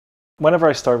Whenever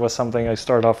I start with something, I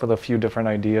start off with a few different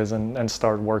ideas and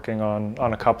start working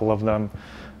on a couple of them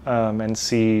and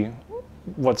see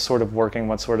what's sort of working,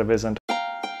 what sort of isn't.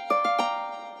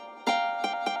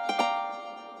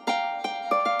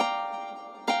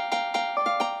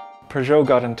 PEUGEOT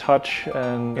got in touch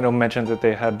and mentioned that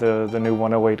they had the new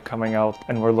 108 coming out,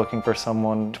 and we're looking for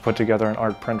someone to put together an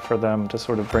art print for them to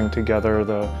sort of bring together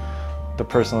the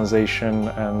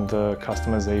personalization and the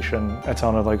customization. It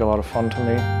sounded like a lot of fun to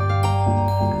me.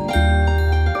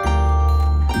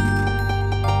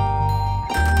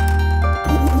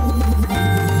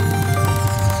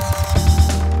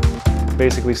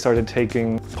 Basically started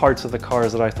taking parts of the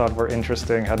cars that I thought were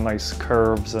interesting, had nice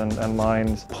curves and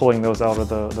lines, pulling those out of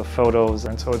the photos.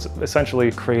 And so it's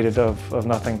essentially created of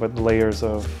nothing but layers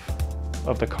of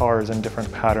the cars in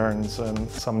different patterns, and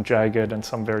some jagged and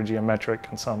some very geometric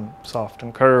and some soft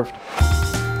and curved.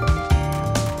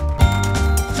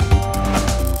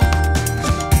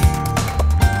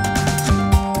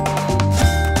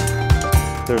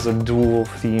 There's a dual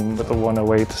theme with the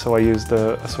 108, so I used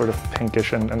a sort of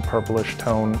pinkish and purplish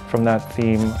tone from that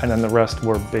theme, and then the rest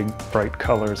were big, bright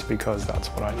colors because that's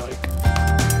what I like.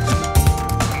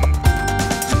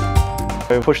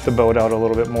 I pushed the boat out a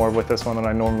little bit more with this one than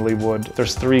I normally would.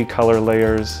 There's 3 color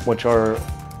layers, which are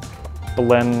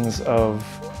blends of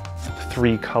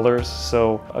 3 colors.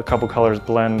 So a couple colors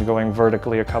blend going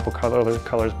vertically, a couple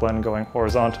colors blend going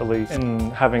horizontally.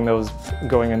 And having those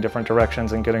going in different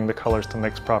directions and getting the colors to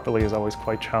mix properly is always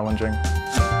quite challenging.